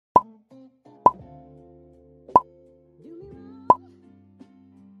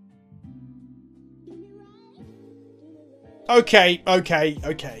Okay.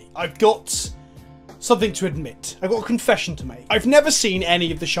 I've got something to admit. I've got a confession to make. I've never seen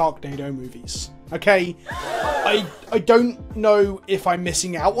any of the Sharknado movies. Okay? I don't know if I'm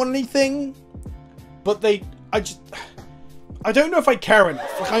missing out on anything, but I don't know if I care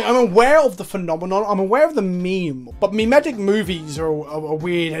enough. Like, I'm aware of the phenomenon, I'm aware of the meme, but memetic movies are a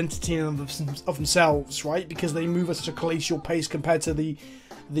weird entity of themselves, right? Because they move at such a glacial pace compared to the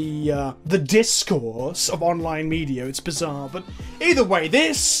discourse of online media. It's bizarre, but either way,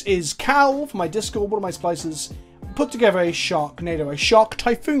 this is Cal for my Discord, one of my splicers, put together a Sharknado, a Shark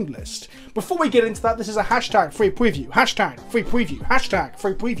Typhoon list. Before we get into that, this is a hashtag free preview, hashtag free preview, hashtag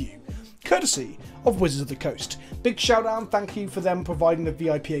free preview, courtesy of Wizards of the Coast. Big shout out and thank you for them providing the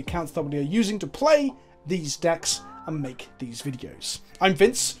VIP accounts that we are using to play these decks and make these videos. I'm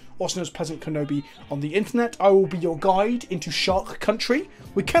Vince, also known as PleasantKenobi on the internet. I will be your guide into Shark Country.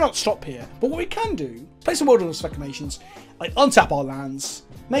 We cannot stop here, but what we can do, play some wilderness reclamations, like untap our lands,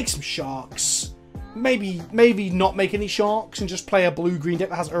 make some sharks, maybe not make any sharks and just play a blue-green deck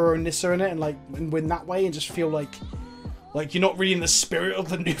that has Uro and Nissa in it and win that way and just feel like you're not really in the spirit of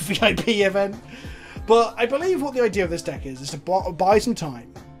the new VIP event. But I believe what the idea of this deck is to buy some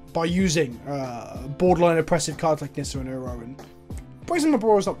time by using borderline oppressive cards like Nissa and Uro. And Brazen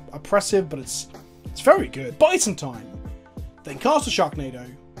Mabora is not oppressive, but it's very good. Buy some time, then cast a Sharknado,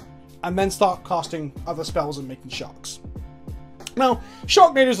 and then start casting other spells and making sharks. Now,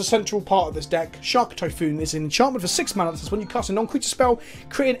 Sharknado is a central part of this deck. Shark Typhoon is an enchantment for 6 mana that says when you cast a non-creature spell,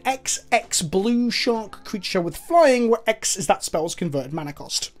 create an XX blue shark creature with flying, where X is that spell's converted mana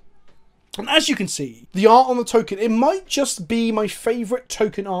cost. And as you can see, the art on the token, it might just be my favourite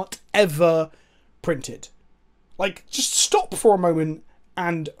token art ever printed. Like, just stop for a moment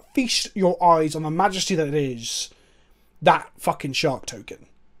and feast your eyes on the majesty that it is, that fucking shark token.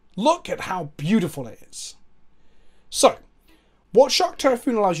 Look at how beautiful it is. So, what Shark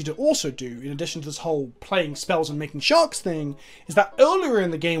Typhoon allows you to also do, in addition to this whole playing spells and making sharks thing, is that earlier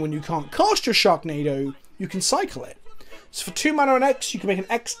in the game when you can't cast your Sharknado, you can cycle it. So for 2 mana and X, you can make an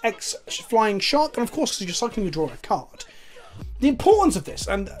XX flying shark, and of course, because you're cycling, you draw a card. The importance of this,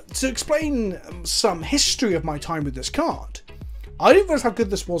 and to explain some history of my time with this card, I didn't realize how good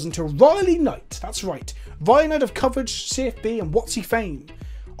this was until Riley Knight, that's right, Riley Knight of Coverage, CFB, and WotC fame.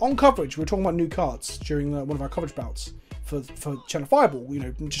 On Coverage, we were talking about new cards during one of our coverage bouts for Channel Fireball, you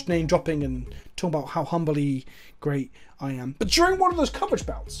know, just name dropping and talking about how humbly great I am. But during one of those coverage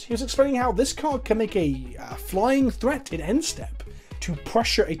bouts, he was explaining how this card can make a flying threat in end step to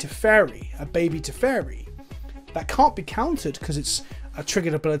pressure a Teferi, a baby Teferi, that can't be countered because it's a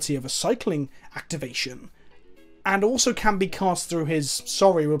triggered ability of a cycling activation, and also can be cast through his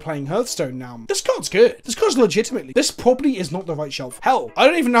sorry we're playing Hearthstone now. This card's good. This card's legitimately, this probably is not the right shelf. Hell, I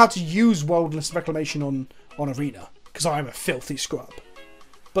don't even know how to use Wilderness Reclamation on Arena, because I'm a filthy scrub.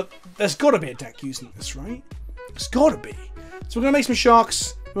 But there's got to be a deck using this, right? There's got to be. So we're going to make some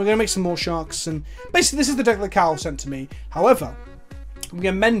sharks, we're going to make some more sharks, and basically this is the deck that Cal sent to me. However, we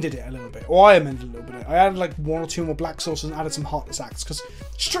amended it a little bit, or I amended it a little bit. I added like 1 or 2 more black sources and added some Heartless Acts, because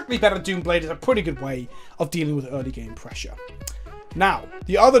Strictly Better Doomblade is a pretty good way of dealing with early game pressure. Now,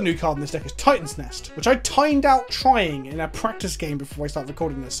 the other new card in this deck is Titan's Nest, which I timed out trying in a practice game before I started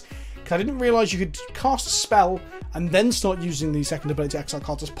recording this, because I didn't realise you could cast a spell and then start using the second ability to exile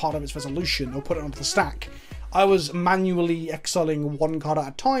cards as part of its resolution, or put it onto the stack. I was manually exiling 1 card at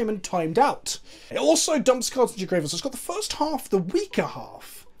a time and timed out. It also dumps cards into your graveyard, so it's got the first half, the weaker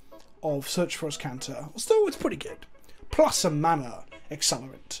half of Search for Canter, still it's pretty good. Plus a mana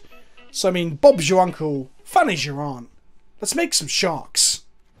accelerant. So I mean, Bob's your uncle, Fanny's your aunt. Let's make some sharks.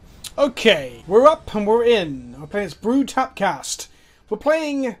 Okay, we're up and we're in. We're playing this Brew Tap Cast. We're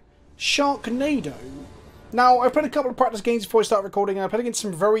playing Sharknado. Now, I played a couple of practice games before I started recording, and I played against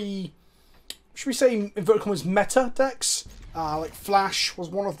some very, should we say, inverted commas, meta decks. Like Flash was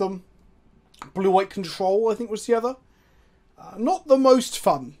one of them. Blue-White Control, I think, was the other. Not the most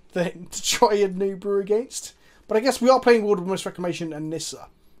fun thing to try a new brew against. But I guess we are playing Wilderness Reclamation and Nissa.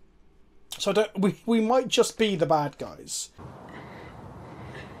 So we might just be the bad guys.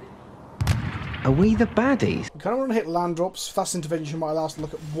 Are we the baddies? We kind of want to hit land drops. Fast Intervention might allow us to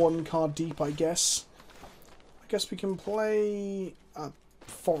look at 1 card deep, I guess. I guess we can play a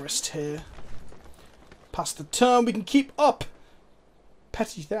Forest here. Pass the turn, we can keep up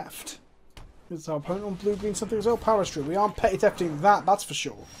Petty Theft. Is our opponent on blue-green something as well? Power Stream. We aren't petty thefting that, that's for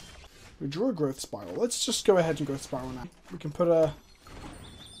sure. We drew a Growth Spiral. Let's just go ahead and Growth Spiral now. We can put a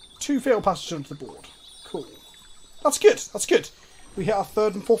 2 Fatal Passages onto the board. Cool. That's good, that's good. We hit our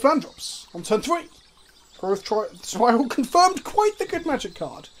 3rd and 4th land drops on turn 3. Growth Spiral confirmed, quite the good magic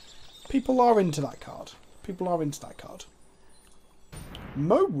card. People are into that card. People are into that card.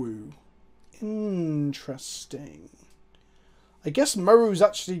 Mowu. Interesting. I guess Moru's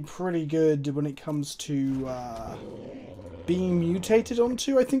actually pretty good when it comes to being mutated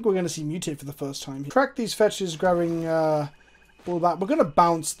onto. I think we're going to see mutate for the first time. Track these fetches, grabbing all that. We're going to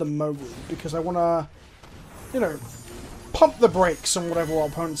bounce the Moru because I want to, you know, pump the brakes on whatever our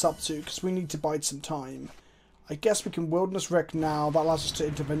opponent's up to because we need to bide some time. I guess we can Wilderness Wreck now. That allows us to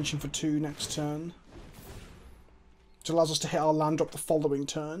Intervention for 2 next turn. Which allows us to hit our land drop the following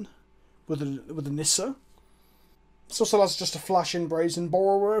turn with a Nissa. This also allows us just to flash in Brazen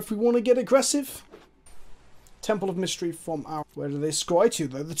Borrower if we want to get aggressive. Temple of Mystery from our... Where do they scry to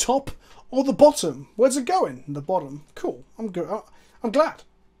though? The top or the bottom? Where's it going? The bottom. Cool. I'm good. I'm glad.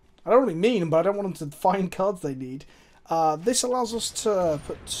 I don't really mean, but I don't want them to find cards they need. This allows us to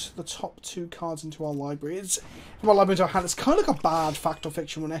put the top 2 cards into our library. It's from our library into our hand. It's kind of like a bad fact or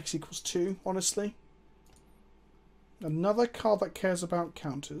fiction when X equals 2, honestly. Another card that cares about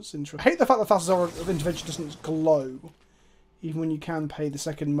counters. I hate the fact that Thassa's of Intervention doesn't glow, even when you can pay the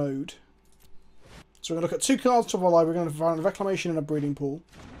second mode. So we're going to look at 2 cards to our library. We're going to find a Reclamation and a Breeding Pool.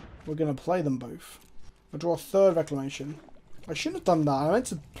 We're going to play them both. We'll draw a 3rd Reclamation. I shouldn't have done that. I meant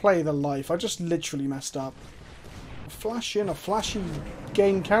to play the Life. I just literally messed up. Flash in a flashy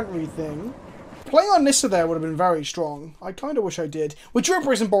gain countery thing. Playing on Nissa there would have been very strong. I kind of wish I did. We drew a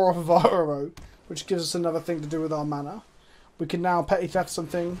Brazen Borrower off of our Uro, which gives us another thing to do with our mana. We can now Petty Theft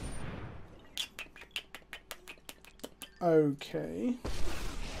something. Okay.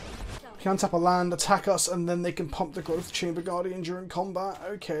 Can tap a land, attack us, and then they can pump the Growth Chamber Guardian during combat.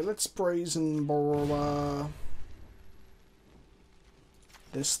 Okay, let's Brazen Borrower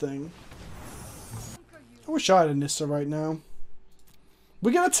this thing. I wish I had a Nissa right now.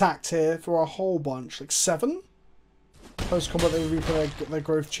 We get attacked here for a whole bunch. Like 7? Post-combat they replay their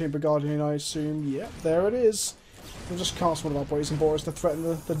Growth Chamber Guardian, I assume. Yep, there it is. We'll just cast one of our Brazen Borrowers to threaten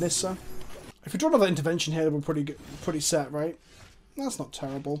the Nissa. If we draw another Intervention here, we're pretty set, right? That's not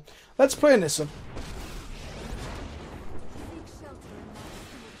terrible. Let's play a Nissa.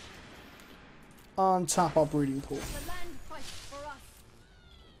 Untap our Breeding Pool.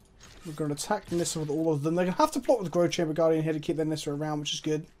 We're going to attack Nissa with all of them. They're going to have to plot with Growth Chamber Guardian here to keep their Nissa around, which is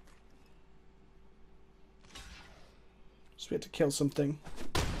good. So we have to kill something.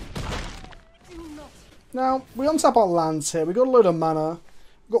 Now, we untap our lands here. We've got a load of mana.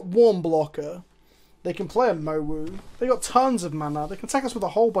 We've got Warm Blocker. They can play a Mowu. They've got tons of mana. They can attack us with a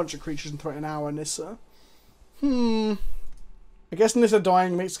whole bunch of creatures and threaten our Nissa. I guess Nissa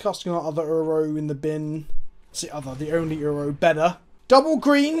dying makes casting our other Uro in the bin. The only Uro better. Double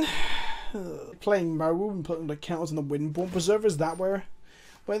green. Playing Mowu and putting the counters on the Windborn Preserver. Is that where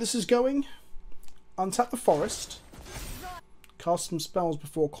this is going? Untap the forest. Cast some spells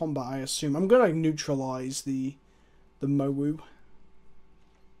before combat, I assume. I'm going to neutralize the Mowu.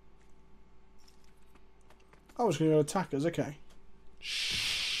 I was going to go attack us. Okay.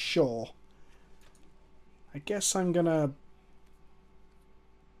 Sure. I guess I'm going to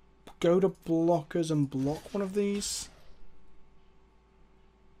go to blockers and block one of these.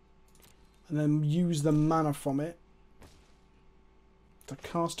 And then use the mana from it to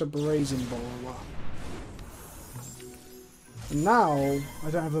cast a Brazen Borrower. And now,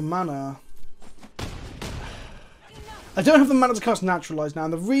 I don't have the mana. I don't have the mana to cast Neutralize now.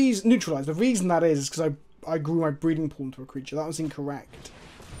 And the reason that is because I grew my Breeding Pool into a creature. That was incorrect.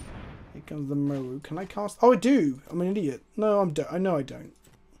 Here comes the Mowu. Can I cast? Oh, I do. I'm an idiot. No, I know I don't.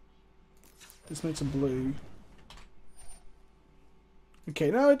 This makes a blue.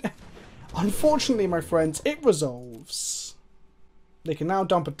 Okay, no. Unfortunately, my friends, it resolves. They can now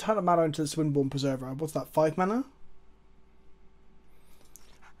dump a ton of mana into this Windborn Preserver. What's that? 5 mana?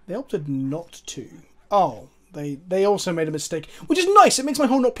 They opted not to. Oh, they also made a mistake, which is nice. It makes my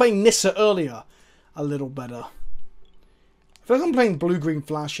whole not playing Nissa earlier a little better. I feel like I'm playing blue-green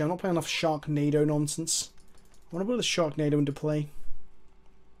flash here. I'm not playing enough Sharknado nonsense. I want to put the Sharknado into play.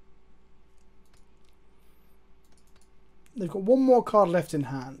 They've got one more card left in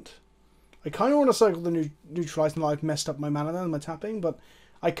hand. I kind of want to cycle the Neutralize now I've messed up my mana and my tapping, but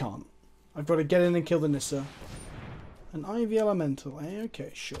I can't. I've got to get in and kill the Nissa. An Ivy Elemental, eh?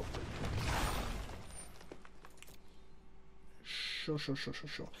 Okay, sure. Sure.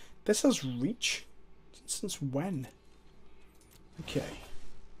 This has reach? Since when? Okay.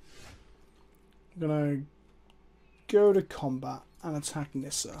 I'm gonna go to combat and attack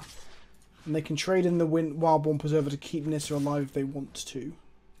Nissa. And they can trade in the Wildborn Preserver to keep Nissa alive if they want to.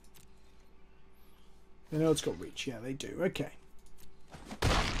 They know it's got reach. Yeah, they do. Okay.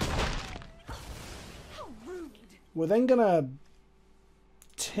 We're then gonna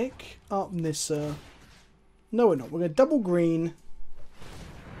tick up Nissa. No, we're not. We're gonna double green.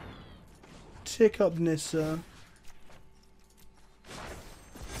 tick up Nissa.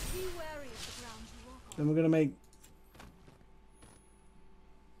 Then we're going to make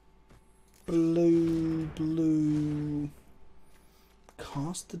blue.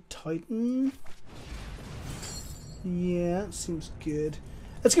 Cast the Titan. Yeah, that seems good.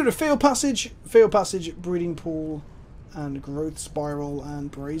 Let's go to Field Passage, Breeding Pool, and Growth Spiral,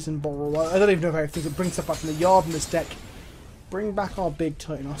 and Brazen Borrower. I don't even know if I think it brings stuff back from the yard in this deck. Bring back our big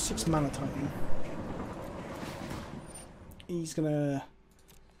Titan, our 6-mana Titan. He's going to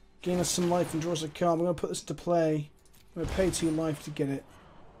gain us some life and draw us a card. We're going to put this into play. I'm going to pay 2 life to get it.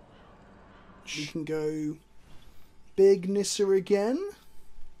 We can go Big Nissa again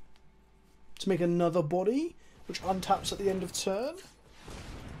to make another body, which untaps at the end of turn.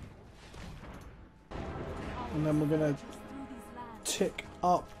 And then we're going to tick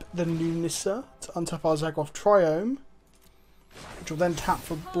up the new Nissa to untap our Zagoth Triome, which will then tap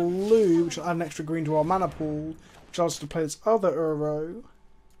for blue, which will add an extra green to our mana pool, which allows us to play this other Uro.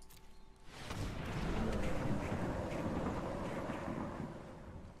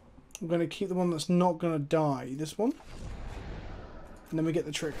 I'm going to keep the one that's not going to die, this one. And then we get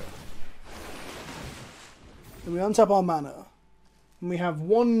the trigger. Then we untap our mana. And we have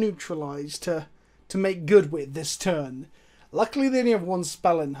 1 neutralize to make good with this turn. Luckily they only have 1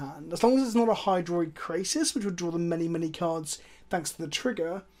 spell in hand. As long as it's not a Hydroid Crisis, which would draw them many cards thanks to the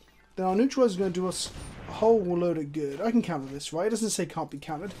trigger, then our neutralize is going to do us a whole load of good. I can counter this, right? It doesn't say can't be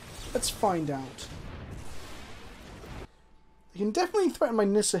countered. Let's find out. They can definitely threaten my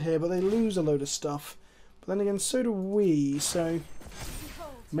Nissa here, but they lose a load of stuff. But then again, so do we, so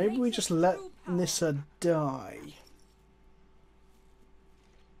maybe we just let Nissa die.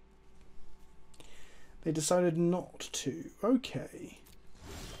 They decided not to. Okay.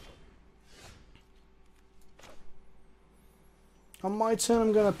 On my turn,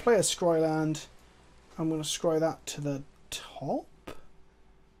 I'm going to play a Scryland. I'm going to scry that to the top.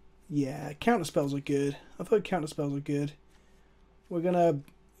 Yeah, counter spells are good. I've heard counter spells are good. We're going to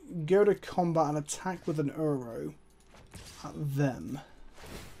go to combat and attack with an Uro at them.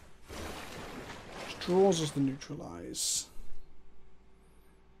 Which draws us the neutralize.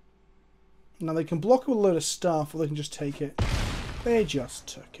 Now they can block with a load of stuff, or they can just take it. They just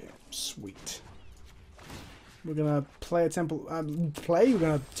took it. Sweet. We're gonna play a temple. We're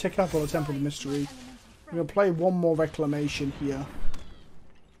gonna tick up on a Temple of Mystery. We're gonna play 1 more Reclamation here,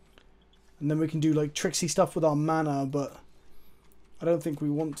 and then we can do like tricksy stuff with our mana. But I don't think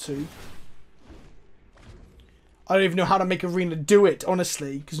we want to. I don't even know how to make Arena do it,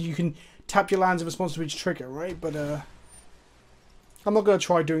 honestly, because you can tap your lands in response to each trigger, right? But I'm not going to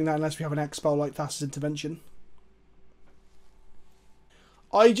try doing that unless we have an X-Spell like Thassa's Intervention.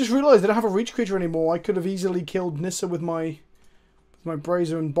 I just realised I don't have a reach creature anymore. I could have easily killed Nissa with my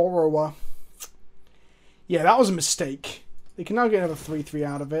Brazen Borrower. Yeah, that was a mistake. They can now get another 3/3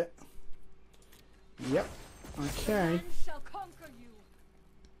 out of it. Yep. Okay.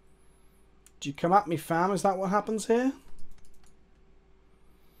 Do you come at me, fam? Is that what happens here?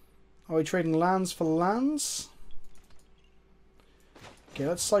 Are we trading lands for lands? Okay,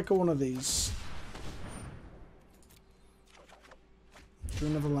 let's cycle one of these. Do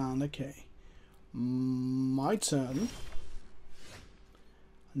another land, okay. My turn.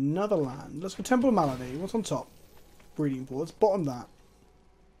 Another land. Let's go Temple of Malady. What's on top? Breeding Pool. Let's bottom that.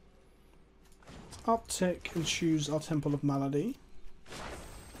 Uptick and choose our Temple of Malady.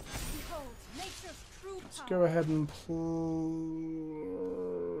 Let's go ahead and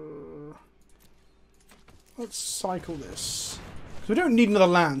let's cycle this. Because we don't need another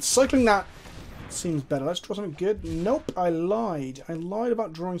land. Cycling that seems better. Let's draw something good. Nope, I lied. I lied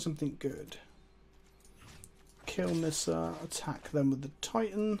about drawing something good. Kill Nissa. Attack them with the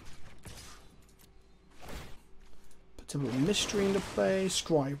Titan. Put Temple of Mystery into play.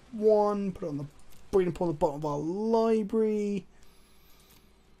 Scry 1. Put it on the breeding pool at the bottom of our library.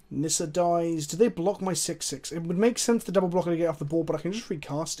 Nissa dies. Do they block my 6/6? It would make sense to double block it to get off the board, but I can just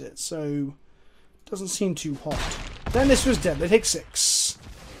recast it, so it doesn't seem too hot. Then this was dead. They take 6.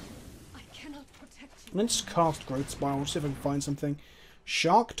 I cannot protect you. And then just cast Growth Spiral. See if I can find something.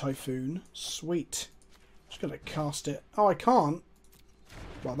 Shark Typhoon. Sweet. Just gonna cast it. Oh, I can't.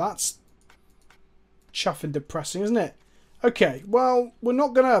 Well, that's chuffing depressing, isn't it? Okay. Well, we're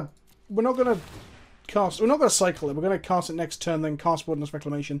not gonna cycle it. We're gonna cast it next turn, then cast Wilderness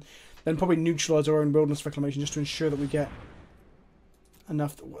Reclamation, then probably neutralize our own Wilderness Reclamation just to ensure that we get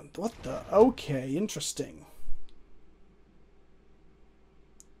enough. What the? Okay, interesting.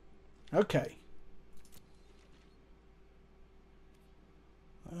 Okay.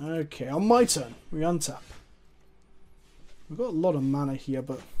 Okay, on my turn, we untap. We've got a lot of mana here,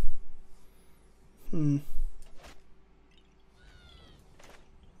 but Let's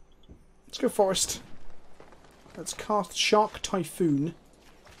go Forest. Let's cast Shark Typhoon.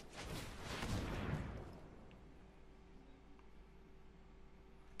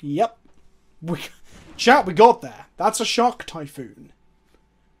 Yep. Chat, we got there. That's a Shark Typhoon.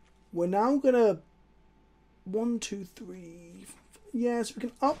 We're now gonna... 1, 2, 3... Yes, we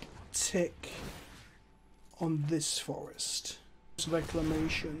can uptick on this forest.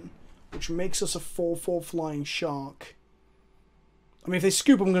 Reclamation, which makes us a 4/4 flying shark. I mean, if they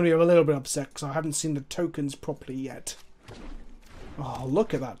scoop, I'm going to be a little bit upset because I haven't seen the tokens properly yet. Oh,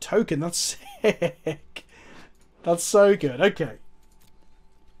 look at that token. That's sick. That's so good. Okay.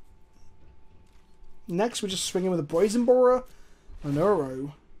 Next, we're just swinging with a Brazen Borer and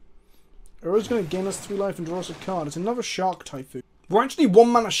Uro. Uro's going to gain us 3 life and draw us a card. It's another Shark Typhoon. We're actually 1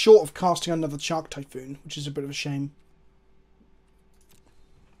 mana short of casting another Shark Typhoon, which is a bit of a shame.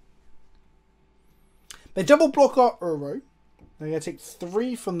 They double block our Uro. They're going to take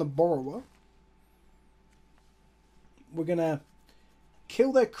 3 from the Borrower. We're going to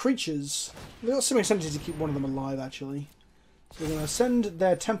kill their creatures. They've got some incentive to keep one of them alive, actually. So we're going to send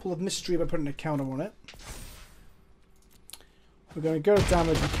their Temple of Mystery by putting a counter on it. We're going to go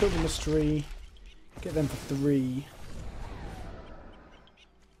damage and kill the Mystery. Get them for 3.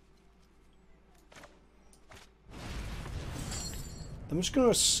 I'm just going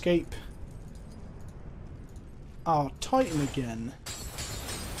to escape our Titan again.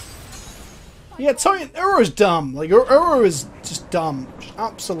 Yeah, Titan... Uro's dumb. Like, Uro is just dumb. Just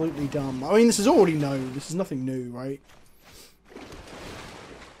absolutely dumb. I mean, this is already known. This is nothing new, right?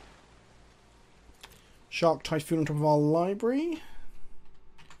 Shark Typhoon on top of our library.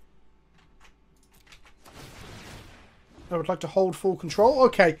 I would like to hold full control.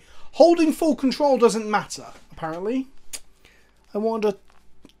 Okay. Holding full control doesn't matter, apparently. I wanted to...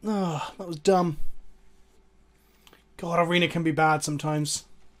 Oh, that was dumb. God, Arena can be bad sometimes.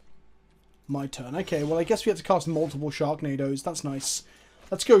 My turn. Okay, well, I guess we have to cast multiple Sharknadoes. That's nice.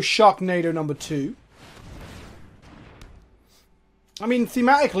 Let's go Sharknado number 2. I mean,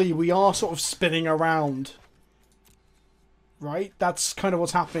 thematically, we are sort of spinning around. Right? That's kind of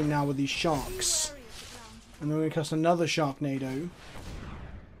what's happening now with these sharks. And then we're going to cast another Sharknado.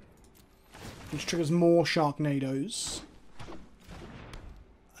 Which triggers more Sharknadoes.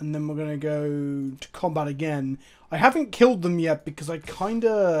 And then we're going to go to combat again. I haven't killed them yet because I kind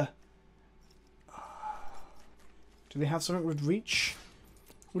of... Do they have something with reach?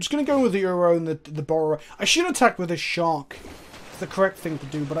 We're just going to go with the Uro and the Borrower. I should attack with a shark. It's the correct thing to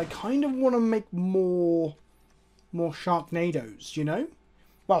do. But I kind of want to make more Sharknadoes, you know?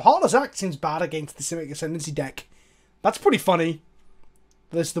 Well, Heartless Act seems bad against the Simic Ascendancy deck. That's pretty funny.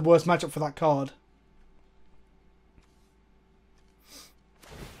 This is the worst matchup for that card.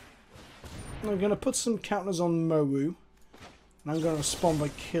 I'm going to put some counters on Mowu. And I'm going to respond by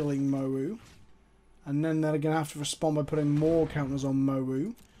killing Mowu. And then they're going to have to respond by putting more counters on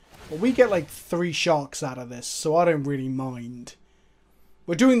Mowu. But we get like 3 sharks out of this, so I don't really mind.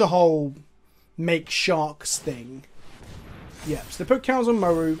 We're doing the whole make sharks thing. Yeah, so they put counters on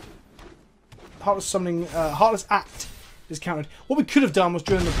Mowu. Heartless Act is countered. What we could have done was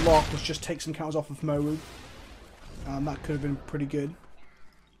during the block was just take some counters off of Mowu. That could have been pretty good.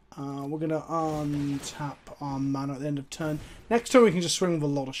 We're going to untap our mana at the end of turn. Next turn we can just swing with a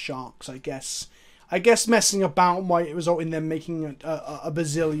lot of sharks, I guess. I guess messing about might result in them making a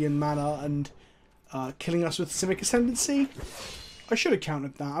bazillion mana and killing us with Simic Ascendancy. I should have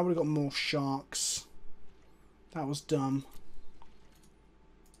countered that. I would have got more sharks. That was dumb.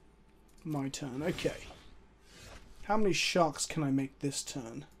 My turn. Okay. How many sharks can I make this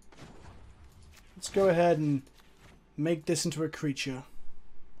turn? Let's go ahead and make this into a creature.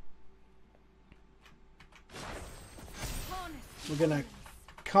 We're going to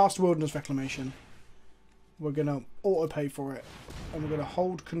cast Wilderness Reclamation. We're going to auto-pay for it. And we're going to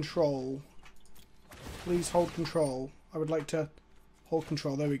hold control. Please hold control. I would like to hold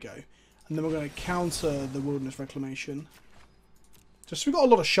control. There we go. And then we're going to counter the Wilderness Reclamation. Just so we've got a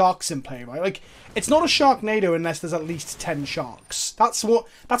lot of sharks in play, right? Like, it's not a Sharknado unless there's at least 10 sharks. That's what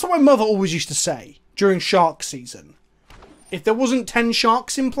my mother always used to say during shark season. If there wasn't 10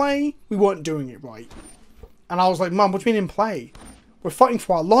 sharks in play, we weren't doing it right. And I was like, Mum, what do you mean in play? We're fighting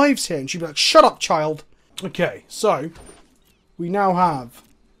for our lives here. And she'd be like, shut up, child. Okay, so we now have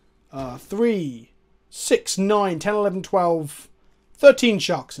 3, 6, 9, 10, 11, 12, 13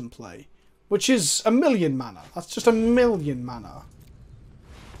 sharks in play. Which is 1,000,000 mana. That's just 1,000,000 mana.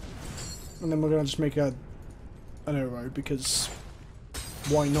 And then we're going to just make an Uro because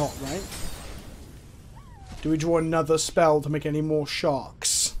why not, right? Do we draw another spell to make any more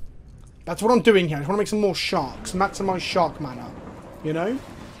sharks? That's what I'm doing here. I just want to make some more sharks. Maximize shark mana. You know?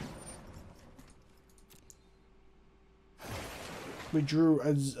 We drew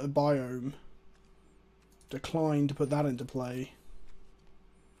as a biome. Declined to put that into play.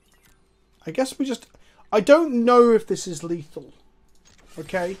 I guess we just... I don't know if this is lethal.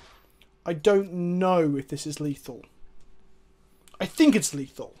 Okay? I don't know if this is lethal. I think it's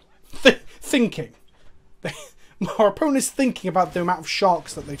lethal. Thinking. Our opponent's thinking about the amount of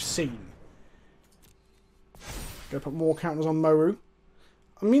sharks that they've seen. Gonna put more counters on Moru.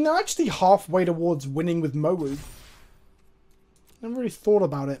 I mean, they're actually halfway towards winning with Moru. Never really thought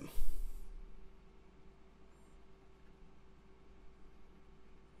about it.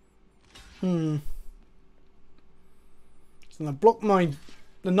 So I block my...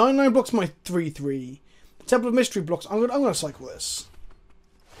 The 9/9 blocks my 3/3. The Temple of Mystery blocks... I'm gonna cycle this.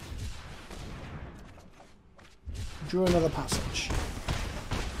 Drew another passage.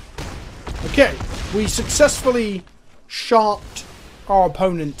 Okay, we successfully sharked our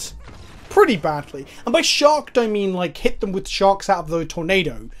opponent pretty badly. And by sharked, I mean like hit them with sharks out of the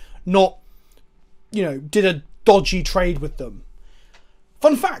tornado. Not, you know, did a dodgy trade with them.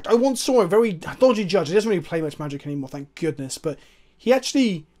 Fun fact, I once saw a very dodgy judge. He doesn't really play much Magic anymore, thank goodness. But he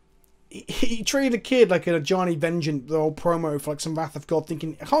actually... He traded a kid like a Johnny Vengeance, the old promo for like some Wrath of God,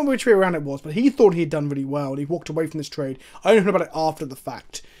 thinking, I can't remember which way around it was, but he thought he had done really well, and he walked away from this trade. I only heard about it after the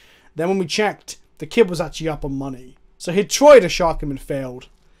fact. Then when we checked, the kid was actually up on money. So he'd tried to shark him and failed.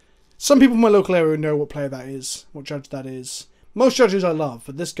 Some people in my local area know what player that is, what judge that is. Most judges I love,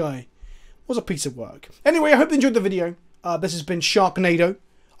 but this guy was a piece of work. Anyway, I hope you enjoyed the video. This has been Sharknado.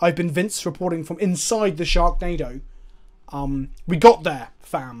 I've been Vince, reporting from inside the Sharknado. We got there,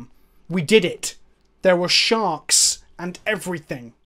 fam. We did it. There were sharks and everything.